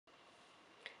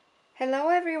Hello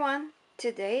everyone!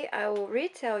 Today I will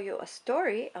retell you a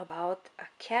story about a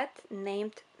cat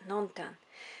named Nontan.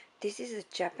 This is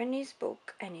a Japanese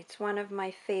book and it's one of my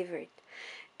favorite.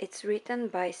 It's written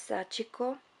by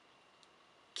Sachiko,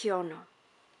 Kyono,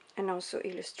 and also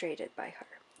illustrated by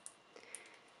her.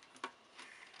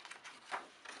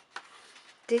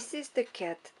 This is the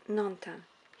cat Nontan.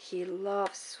 He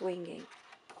loves swinging.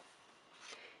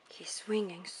 He's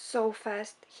swinging so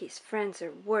fast his friends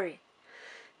are worried.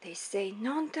 They say,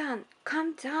 Nontan,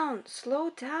 calm down,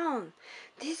 slow down.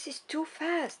 This is too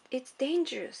fast, it's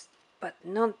dangerous. But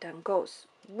Nontan goes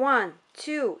 1,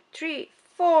 2, 3,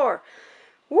 4.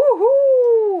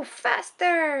 Woohoo!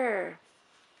 Faster!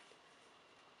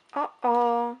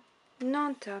 Uh-oh,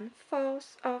 Nontan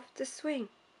falls off the swing.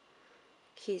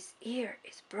 His ear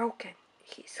is broken.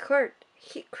 He's hurt.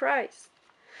 He cries.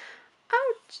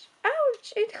 Ouch!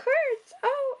 Ouch! It hurts!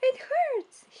 Oh, it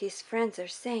hurts! His friends are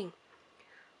saying,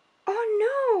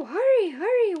 Oh no! Hurry,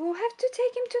 hurry! We'll have to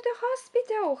take him to the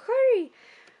hospital! Hurry!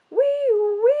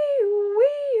 Wee-oo, wee-oo,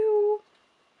 wee-oo!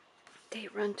 They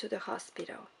run to the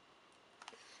hospital.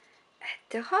 At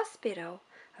the hospital,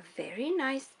 a very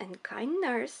nice and kind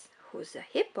nurse, who's a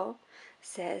hippo,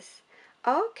 says,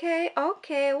 Okay,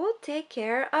 we'll take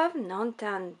care of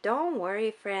Nontan. Don't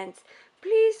worry, friends.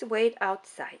 Please wait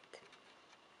outside.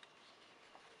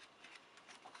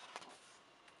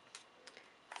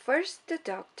 First, the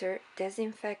doctor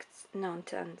disinfects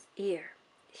Nontan's ear.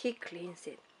 He cleans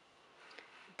it.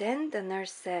 Then the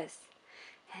nurse says,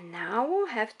 And now we'll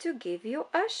have to give you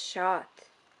a shot.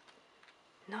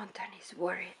 Nontan is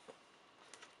worried.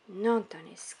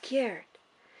 Nontan is scared.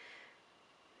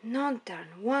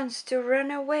 Nontan wants to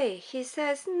run away. He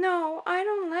says, No, I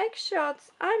don't like shots.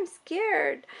 I'm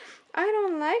scared. I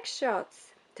don't like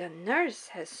shots. The nurse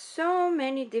has so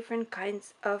many different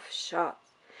kinds of shots.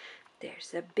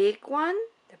 There's a big one.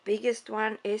 The biggest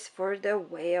one is for the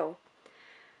whale.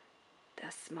 The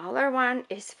smaller one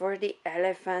is for the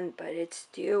elephant, but it's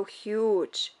still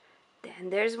huge.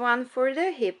 Then there's one for the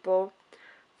hippo,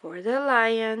 for the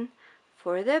lion,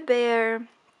 for the bear,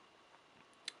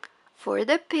 for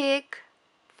the pig.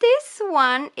 This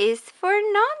one is for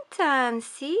Nontan.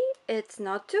 See, it's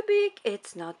not too big,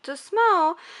 it's not too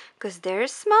small, because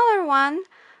there's a smaller one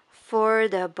for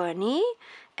the bunny,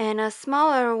 and a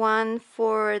smaller one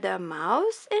for the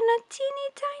mouse, and a teeny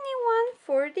tiny one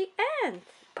for the ant.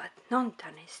 But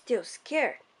Nontan is still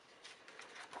scared.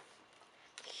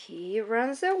 He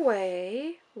runs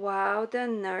away while the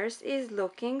nurse is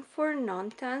looking for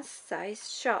Nontan's size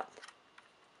shot.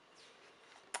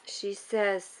 She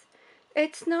says,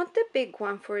 It's not the big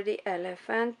one for the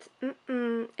elephant.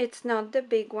 It's not the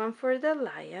big one for the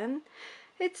lion.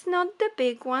 It's not the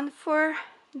big one for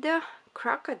the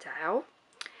crocodile.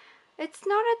 It's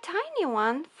not a tiny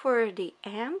one for the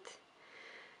ant.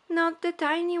 Not the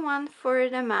tiny one for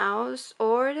the mouse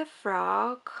or the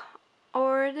frog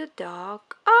or the dog.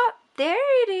 Oh,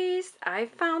 there it is. I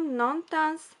found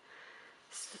Nontan's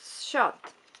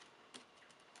shot.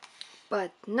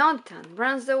 But Nontan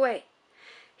runs away.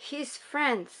 His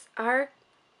friends are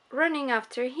running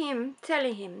after him,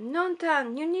 telling him,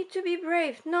 Nontan, you need to be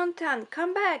brave. Nontan,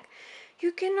 come back.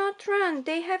 You cannot run.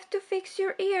 They have to fix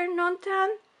your ear,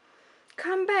 Nontan.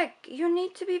 Come back. You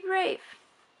need to be brave.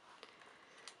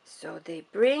 So they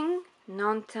bring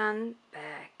Nontan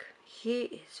back. He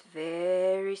is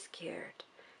very scared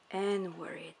and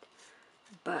worried.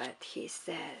 But he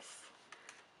says,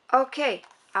 Okay,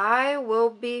 I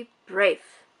will be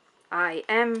brave. I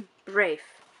am brave.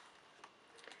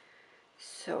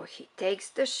 So he takes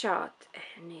the shot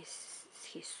and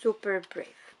he's super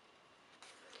brave.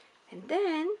 And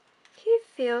then he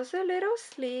feels a little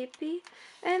sleepy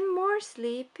and more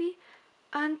sleepy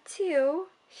until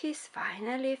he's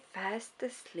finally fast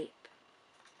asleep.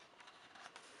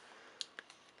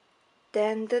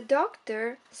 Then the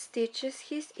doctor stitches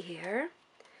his ear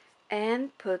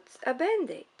and puts a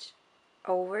bandage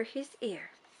over his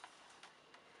ear.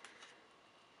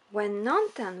 When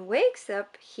Nontan wakes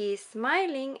up, he's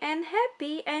smiling and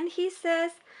happy and he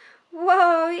says,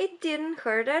 Whoa, it didn't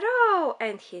hurt at all.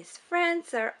 And his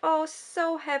friends are all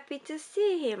so happy to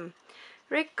see him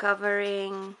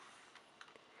recovering.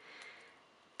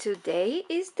 Today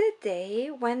is the day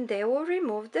when they will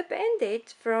remove the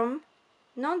bandage from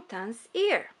Nontan's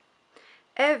ear.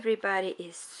 Everybody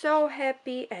is so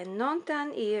happy and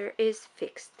Nontan's ear is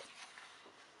fixed.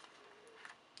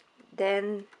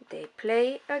 Then they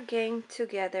play a game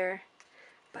together,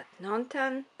 but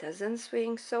Nontan doesn't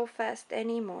swing so fast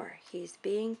anymore. He's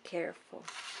being careful.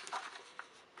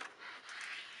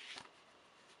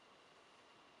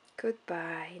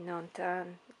 Goodbye,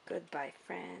 Nontan. Goodbye,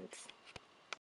 friends.